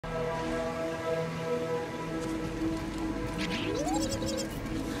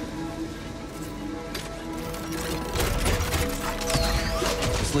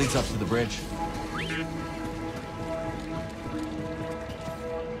This leads up to the bridge.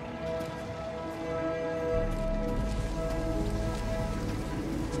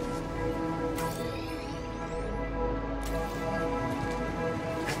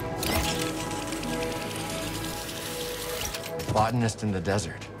 Botanist in the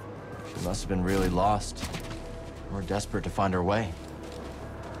desert. She must have been really lost. Or desperate to find her way.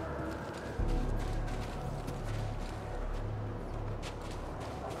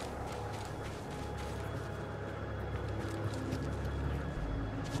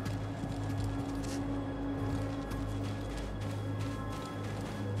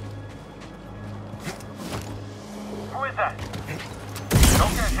 Who is that?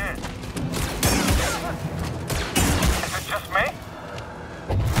 Don't get hit. Is it just me?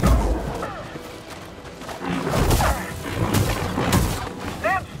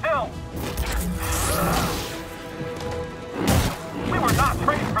 Stand still! We were not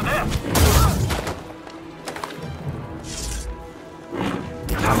trained for this!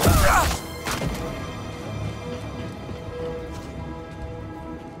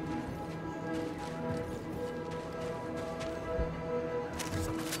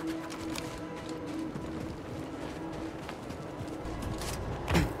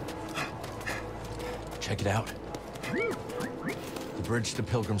 Check it out. The bridge to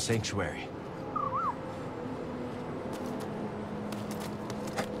Pilgrim Sanctuary.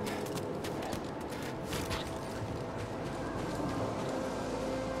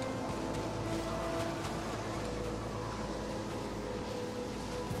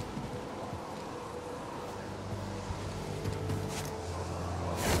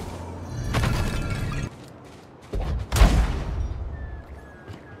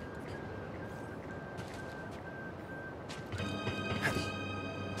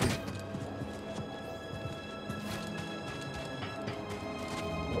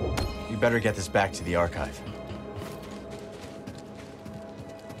 You better get this back to the archive.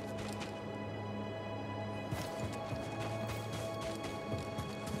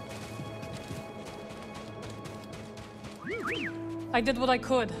 I did what I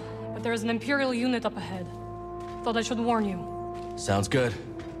could, but there is an imperial unit up ahead. Thought I should warn you. Sounds good.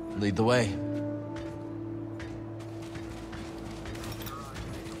 Lead the way.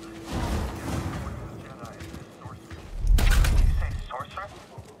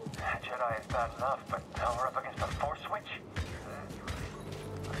 Jedi is bad enough, but now we're up against a force switch?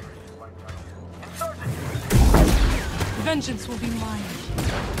 Insurgent! Vengeance will be mine.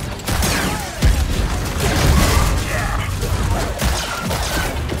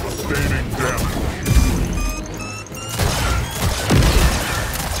 Sustaining damage.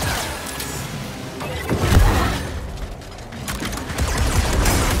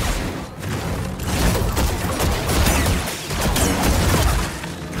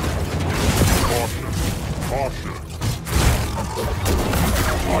 Caution.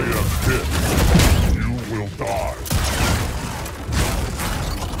 I am hit. You will die.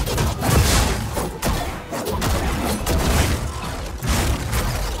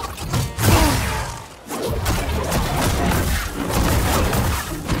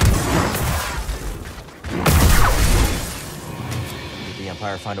 Did the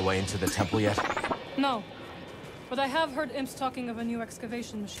Empire find a way into the temple yet? No. But I have heard imps talking of a new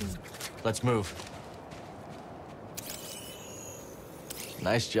excavation machine. Let's move.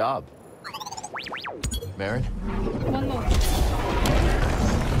 Nice job. Merrin? One moment.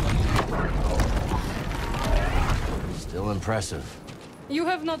 Still impressive. You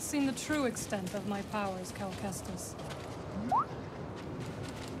have not seen the true extent of my powers, Cal Kestis.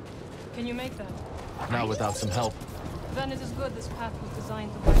 Can you make that? Not without some help. Then it is good this path was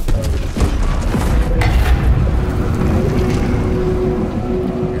designed to bypass.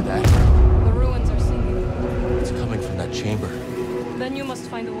 Hear that? The ruins are singing. It's coming from that chamber. Then you must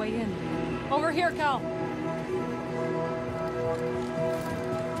find a way in. Over here, Cal!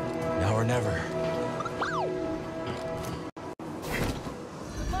 Now or never.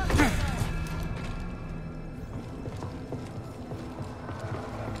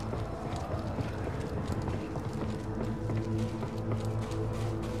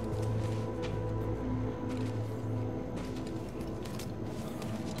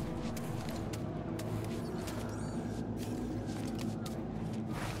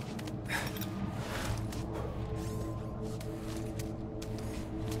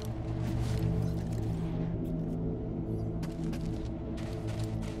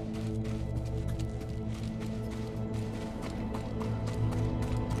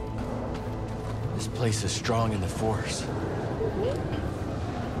 This place is strong in the Force.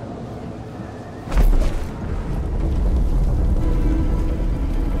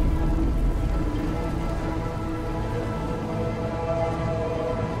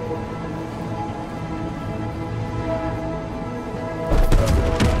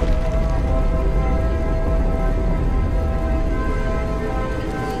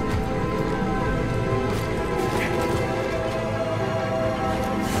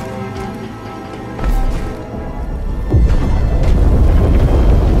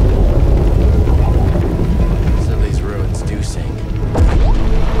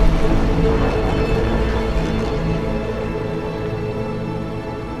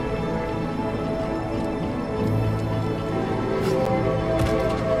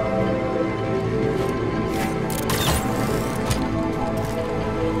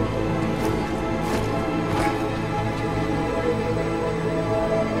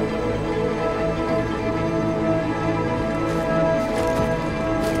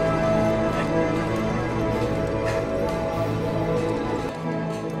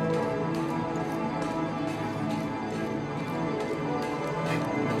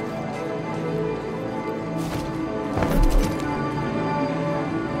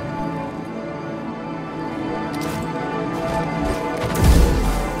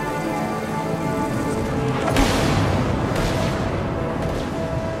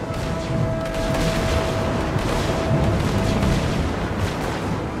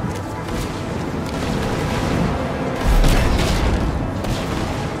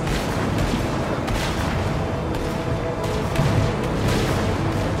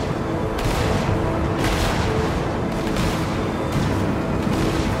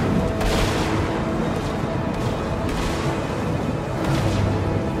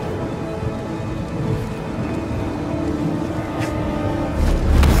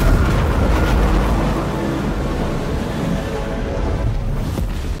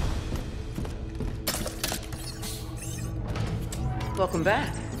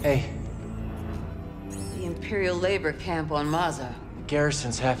 Welcome back. Hey, The Imperial labor camp on Maza. the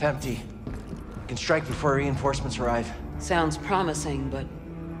garrison's half empty. We can strike before reinforcements arrive. Sounds promising, but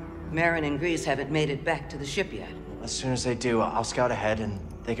Merrin and Grease haven't made it back to the ship yet. As soon as they do, I'll scout ahead and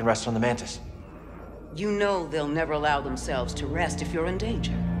they can rest on the Mantis. You know they'll never allow themselves to rest if you're in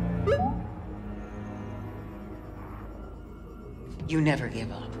danger. You never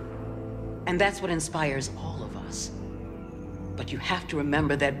give up. And that's what inspires all of us. But you have to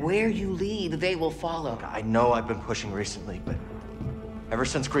remember that where you lead, they will follow. I know I've been pushing recently, but ever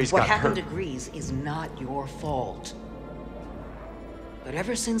since Grease What got happened hurt... to Grease is not your fault. But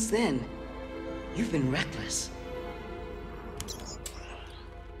ever since then, you've been reckless.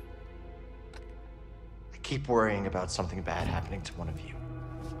 I keep worrying about something bad happening to one of you.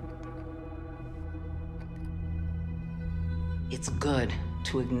 It's good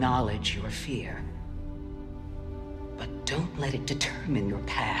to acknowledge your fear. But don't let it determine your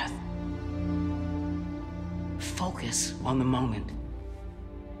path. Focus on the moment.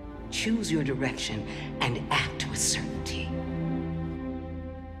 Choose your direction and act with certainty.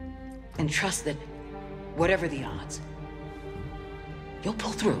 And trust that, whatever the odds, you'll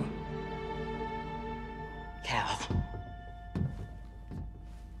pull through. Cal,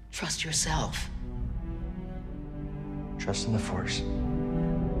 trust yourself. Trust in the Force.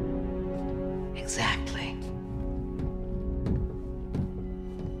 Exactly.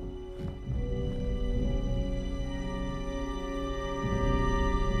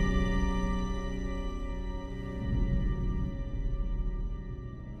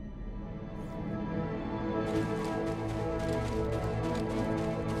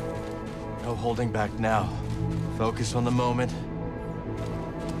 No holding back now. Focus on the moment.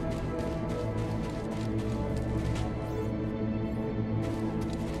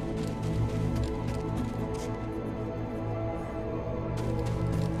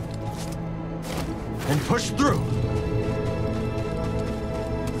 And push through!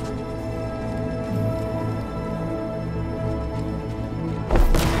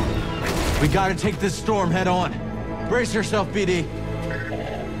 We gotta take this storm head on. Brace yourself, BD.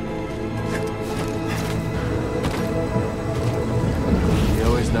 He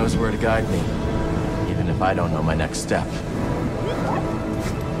always knows where to guide me, even if I don't know my next step.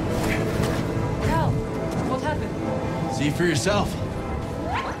 Cal, what happened? See for yourself.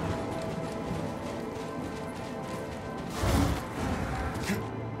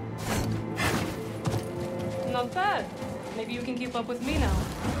 Not bad. Maybe you can keep up with me now.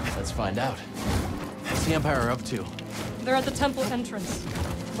 Let's find out. What's the Empire up to? They're at the temple entrance,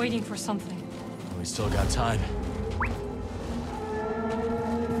 waiting for something. We still got time.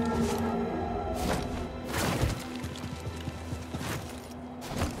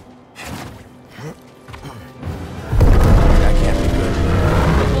 That can't be good.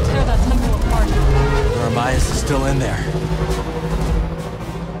 We'll tear that temple apart. Armias is still in there.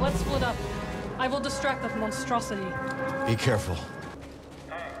 Let's split up. I will distract that monstrosity. Be careful.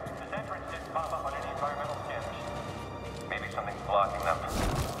 Hey, this entrance didn't pop up on any environmental scanners. Maybe something's blocking them.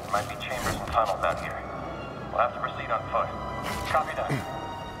 There might be chambers and tunnels out here. We'll have to proceed on foot. Copy that.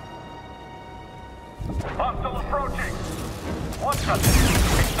 Hostile approaching! One shot!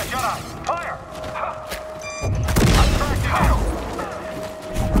 Reach the Jedi! Fire! I'm tracking you!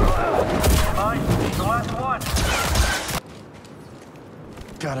 Mine, the last one!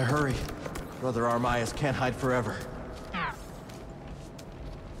 Gotta hurry. Brother Armias can't hide forever.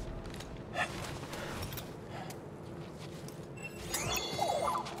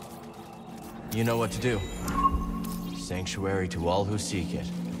 You know what to do. Sanctuary to all who seek it.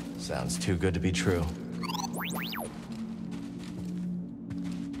 Sounds too good to be true.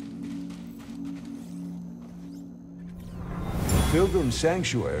 Pilgrim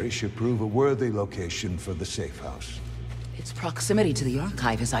Sanctuary should prove a worthy location for the safe house. Its proximity to the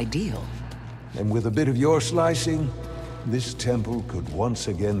Archive is ideal. And with a bit of your slicing, this temple could once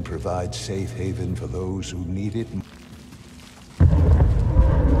again provide safe haven for those who need it.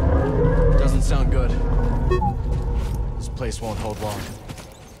 Doesn't sound good. This place won't hold long.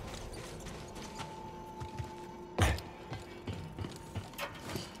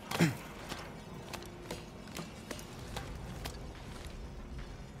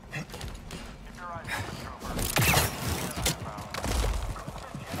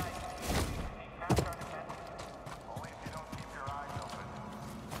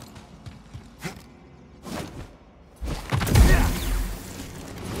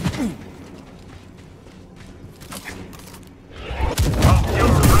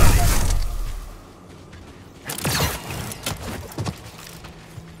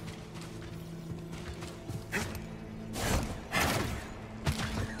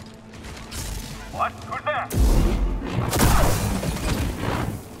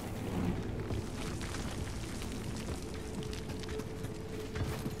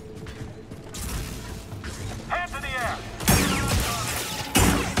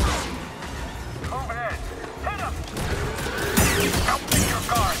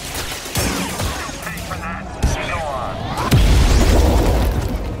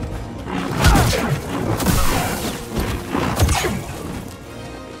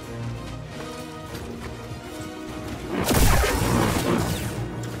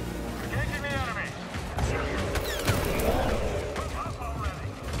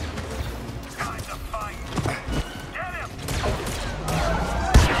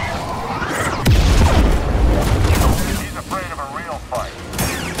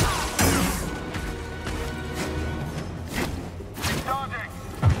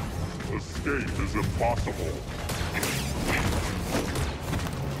 impossible.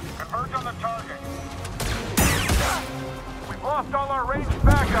 Converge on the target. We've lost all our ranged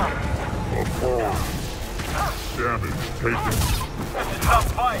backup. Affirmed. Damage taken. This is tough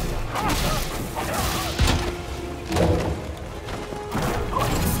fight.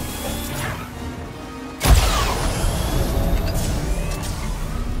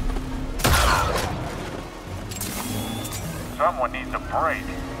 Someone needs a break.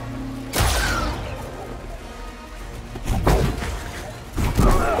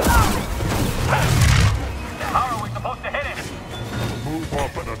 How are we supposed to hit him? Move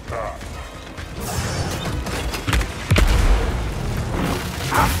up and attack.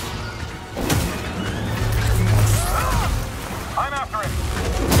 I'm after him.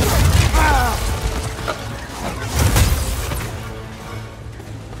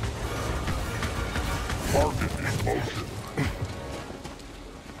 Target in motion.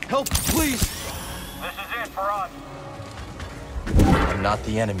 Help, please! This is it for us. I'm not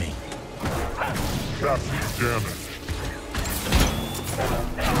the enemy. Chassis damage.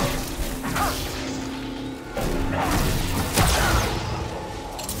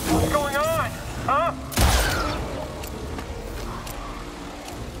 What's going on? Huh?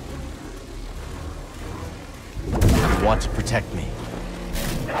 You want to protect me.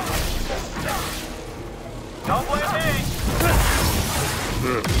 Don't blame me.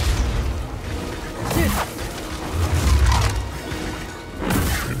 Miss.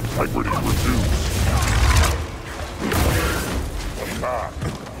 Integrity reduced. Attack.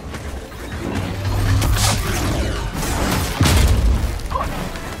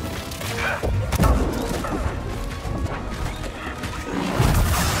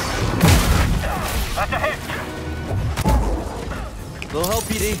 That's a hit. Little help,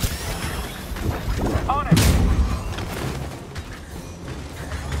 PD. On it.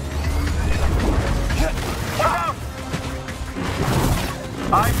 Look out!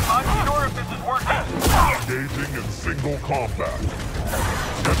 I'm unsure if this is working. Engaging in single combat.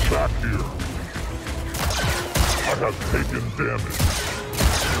 Get back here. I have taken damage.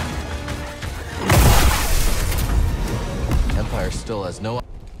 Empire still has no...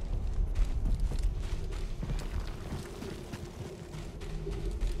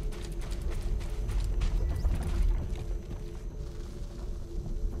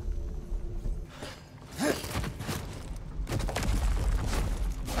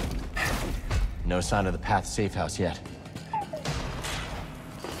 No sign of the Path safe house yet.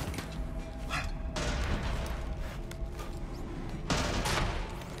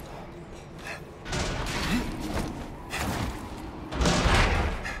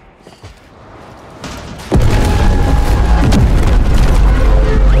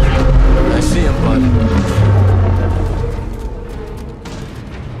 I see him, bud.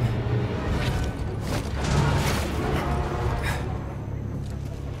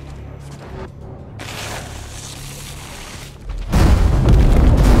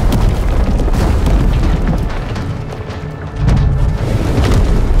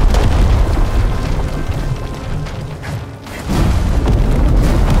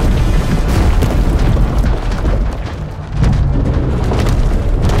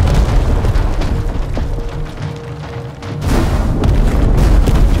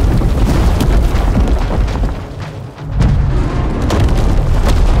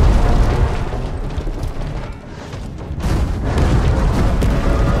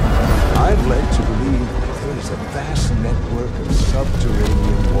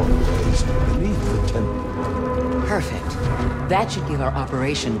 That should give our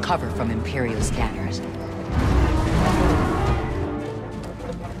operation cover from Imperial scanners.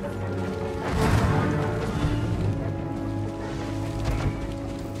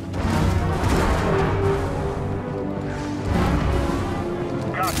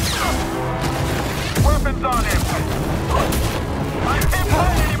 Got it. Weapons on him! I can't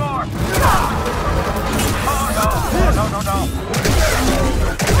fight anymore! Oh no! No!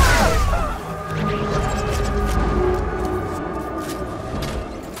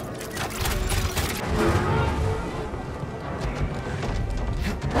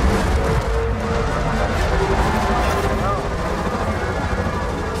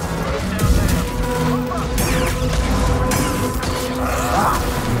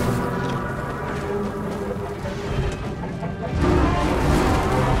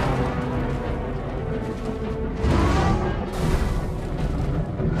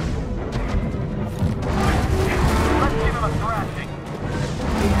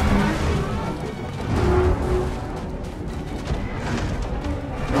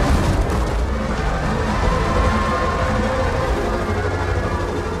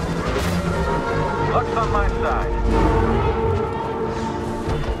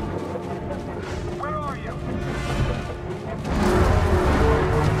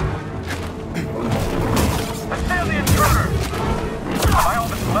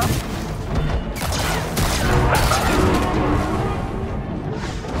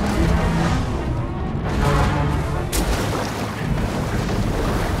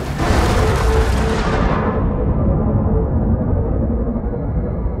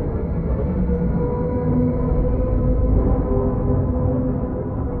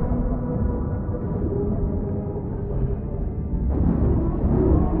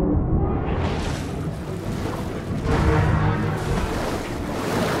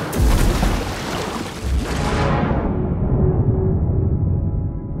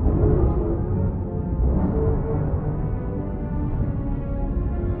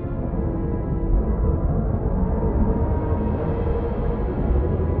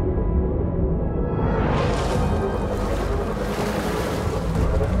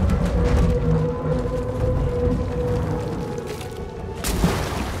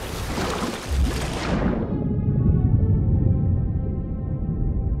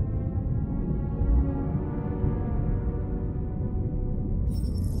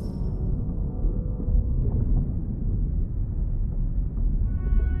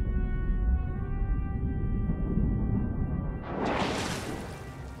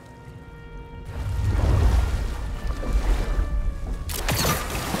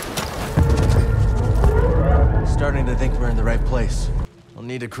 right place. We'll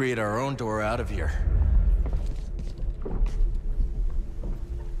need to create our own door out of here.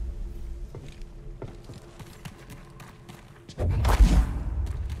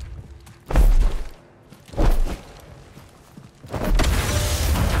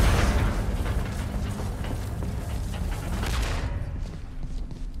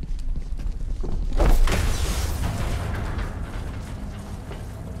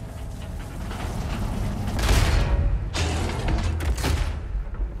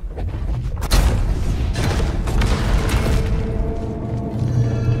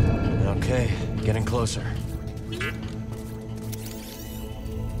 Getting closer.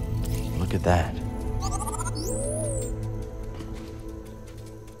 Look at that.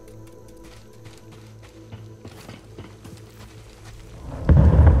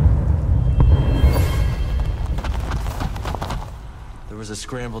 There was a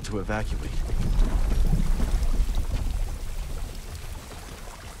scramble to evacuate.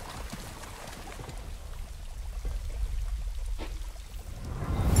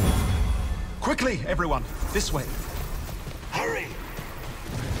 Quickly, everyone! This way! Hurry!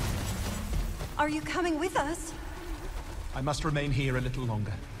 Are you coming with us? I must remain here a little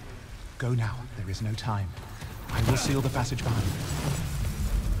longer. Go now, there is no time. I will seal the passage behind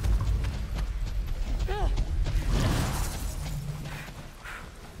you.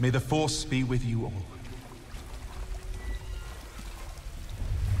 May the Force be with you all.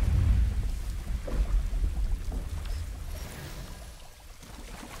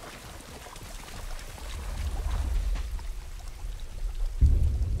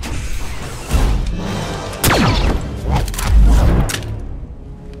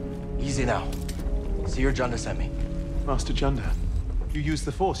 Easy now. See your Jedha sent me. Master Jedha, you used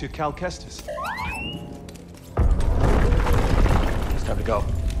the Force, you're Cal Kestis. It's time to go.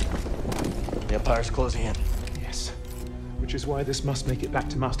 The Empire's closing in. Yes, which is why this must make it back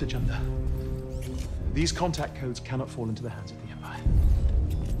to Master Jedha. These contact codes cannot fall into the hands of the Empire.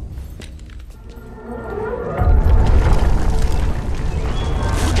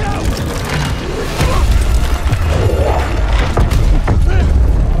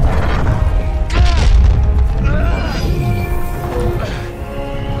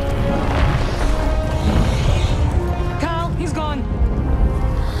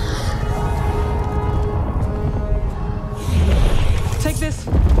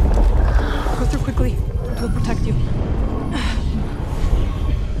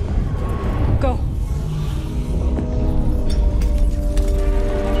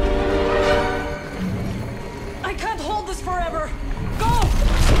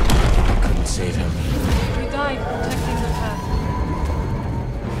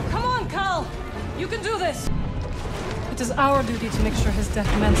 Our duty to make sure his death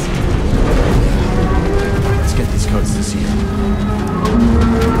meant something. Let's get these codes to seal.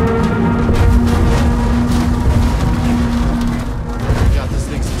 Got this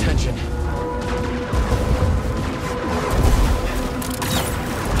thing's attention.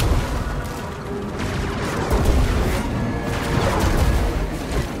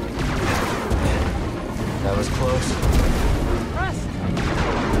 That was close. Press!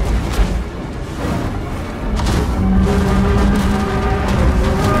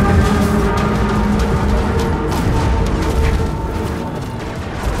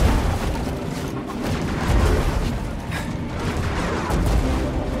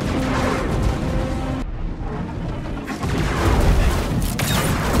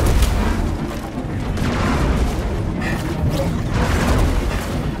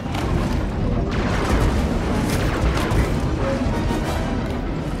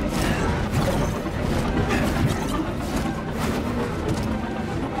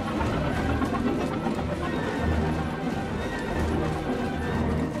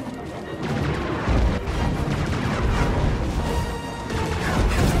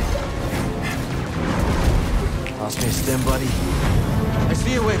 Lost me a stim, buddy. I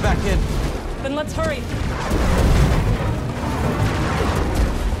see a way back in. Then let's hurry.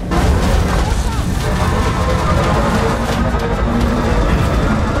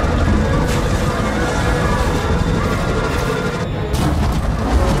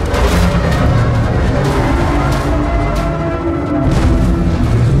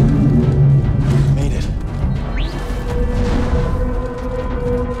 Made it.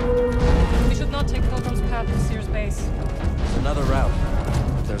 We should not take Pilgrim's Path to Sears Base. There's another route,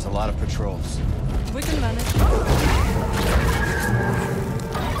 but there's a lot of patrols. We can manage.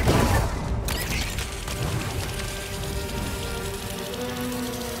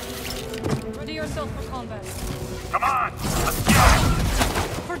 Ready yourself for combat. Come on! Let's go!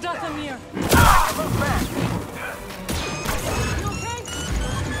 For Dathomir! Move back!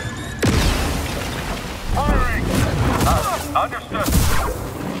 Understood.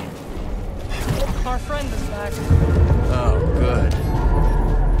 Our friend is back. Oh, good.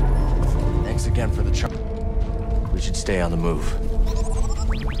 Thanks again for the charm. We should stay on the move.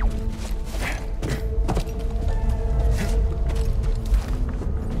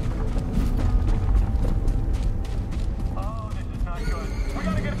 Oh, this is not good. We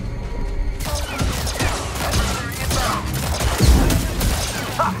gotta get...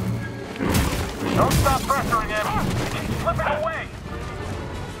 Ha! Don't stop pressuring him. He's slipping away.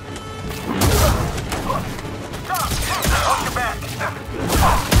 Stop! Off your back.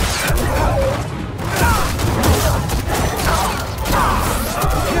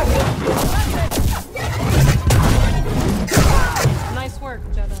 Nice work,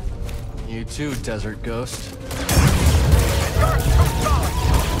 Jedha. You too, Desert Ghost. Guard, too solid.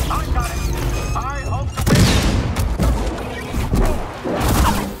 I got it. I hope to win.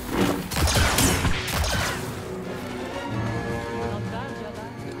 Not bad, Jedha.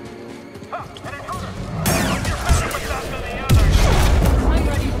 Ha! An intruder. You're better with that than the others. I'm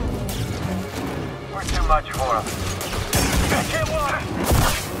ready for We're too much for him. Hit one!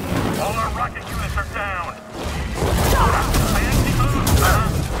 All our rocket units are down. Fancy move, huh?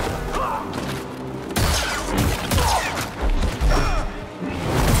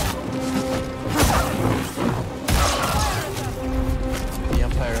 The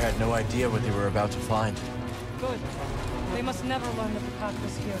Empire had no idea what they were about to find. Good. They must never learn that the path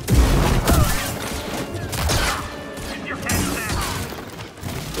was here. Get your hands down.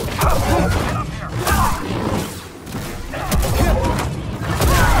 Get up here.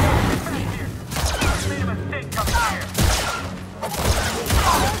 Made a mistake coming here.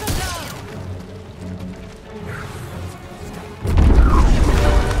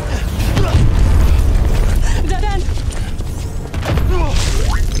 Dead end!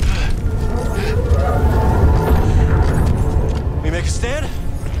 We make a stand?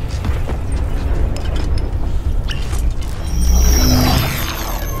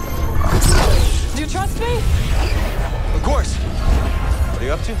 Do you trust me? Of course. What are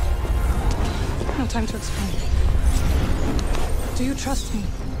you up to? No time to explain. Do you trust me?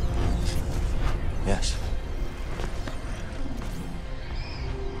 Yes.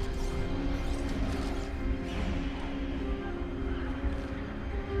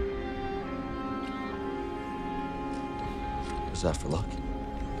 Was that for luck?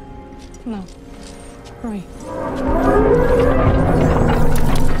 No. Hurry.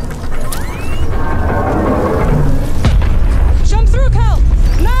 Jump through, Cal!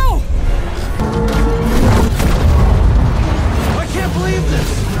 Now! I can't believe this!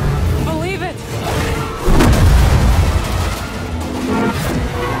 Believe it!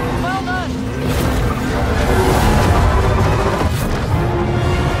 Well done!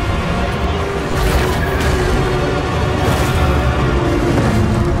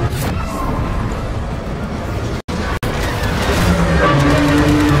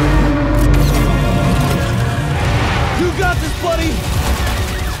 You got this, buddy!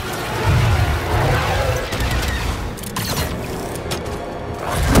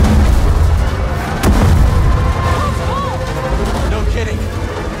 No kidding.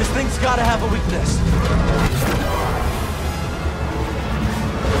 This thing's gotta have a weakness.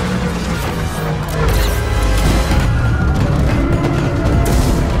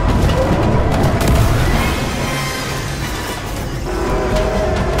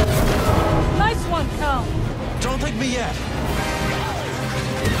 Nice one, Cal! Don't think me yet.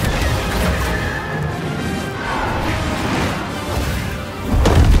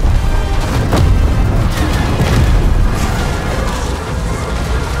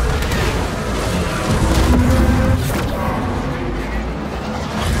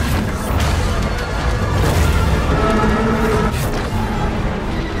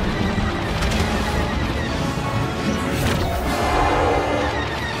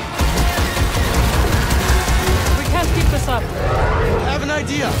 We can't keep this up. I have an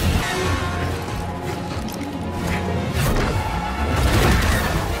idea.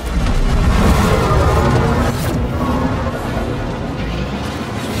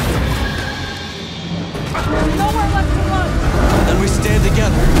 Nowhere left to run! Then we stand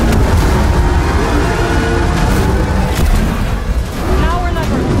together. Now or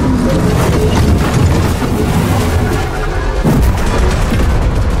never.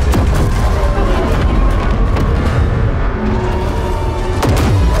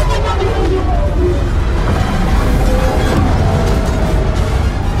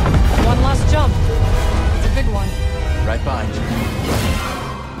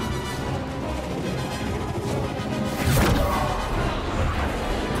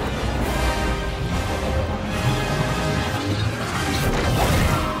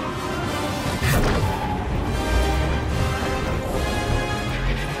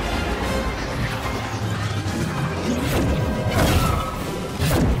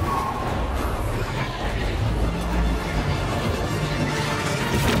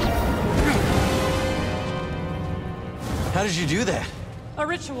 How did you do that? A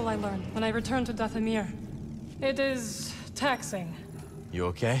ritual I learned when I returned to Dathomir. It is taxing. You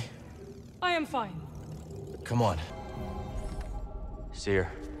okay? I am fine. Come on.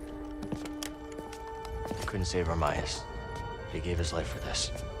 Seer. Couldn't save Armaias. He gave his life for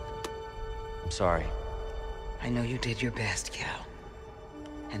this. I'm sorry. I know you did your best, Cal.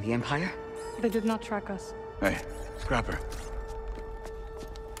 And the Empire? They did not track us. Hey, Scrapper.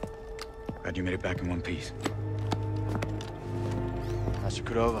 Glad you made it back in one piece. Master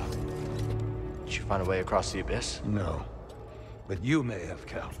Cordova, did you find a way across the abyss? No. But you may have,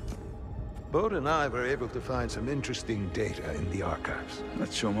 Cal. Bode and I were able to find some interesting data in the archives.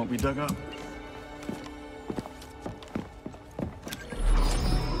 Let's show them what we dug up.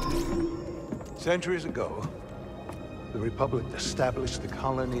 Centuries ago, the Republic established a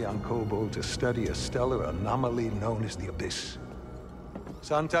colony on Kobold to study a stellar anomaly known as the Abyss.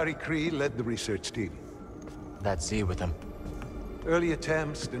 Santari Khri led the research team. That Z with him. Early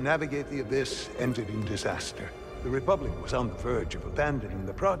attempts to navigate the Abyss ended in disaster. The Republic was on the verge of abandoning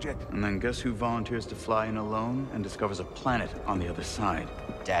the project. And then guess who volunteers to fly in alone and discovers a planet on the other side?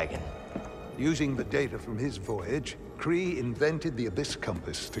 Dagon. Using the data from his voyage, Khri invented the Abyss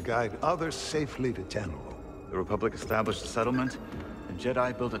Compass to guide others safely to Tanalo. The Republic established a settlement, the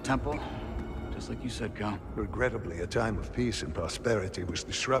Jedi built a temple, just like you said, Cal. Regrettably, a time of peace and prosperity was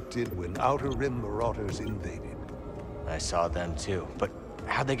disrupted when Outer Rim marauders invaded. I saw them too, but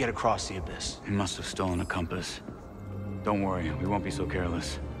how'd they get across the abyss? He must have stolen a compass. Don't worry, we won't be so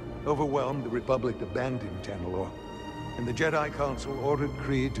careless. Overwhelmed, the Republic abandoned Tanalor, and the Jedi Council ordered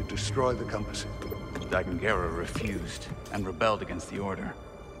Khri to destroy the compasses. Dagon Gera refused and rebelled against the Order.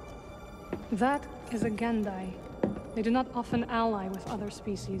 That is a Gendai. They do not often ally with other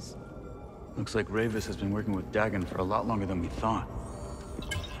species. Looks like Ravis has been working with Dagon for a lot longer than we thought.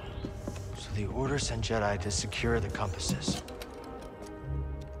 So the Order sent Jedi to secure the compasses.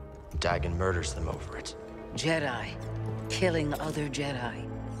 Dagon murders them over it. Jedi. Killing other Jedi.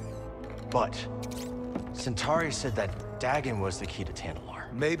 But Centauri said that Dagon was the key to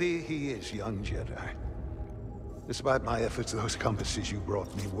Tanalor. Maybe he is, young Jedi. Despite my efforts, those compasses you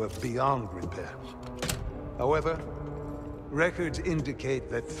brought me were beyond repair. However, records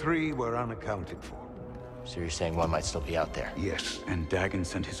indicate that 3 were unaccounted for. So you're saying one might still be out there? Yes. And Dagon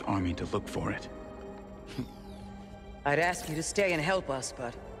sent his army to look for it. I'd ask you to stay and help us,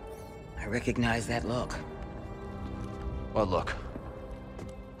 but I recognize that look. What look?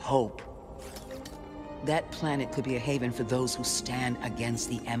 Hope. That planet could be a haven for those who stand against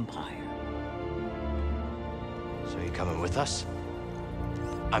the Empire. So you coming with us?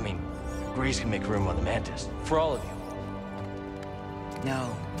 I mean, Grease can make room on the Mantis. For all of you.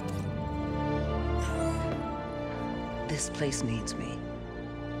 No. This place needs me.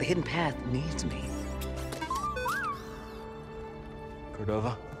 The Hidden Path needs me.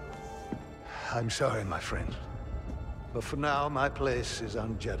 Cordova? I'm sorry, my friend. But for now, my place is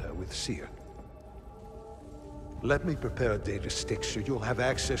on Jedha with Seer. Let me prepare a data stick so you'll have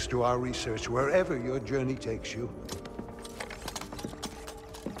access to our research wherever your journey takes you.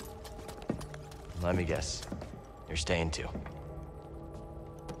 Let me guess. You're staying too.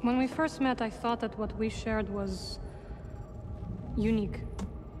 When we first met, I thought that what we shared was unique.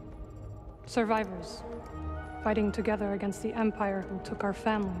 Survivors, fighting together against the Empire who took our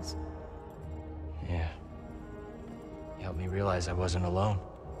families. Yeah. You helped me realize I wasn't alone.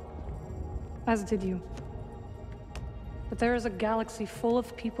 As did you. But there is a galaxy full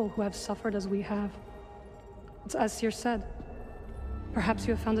of people who have suffered as we have. It's as Seer said. Perhaps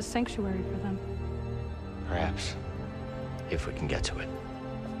you have found a sanctuary for them. Perhaps. If we can get to it.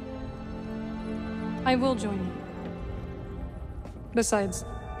 I will join you. Besides,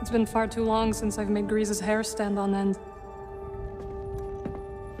 it's been far too long since I've made Grease's hair stand on end.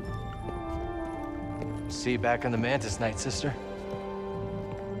 See you back on the Mantis, Night Sister.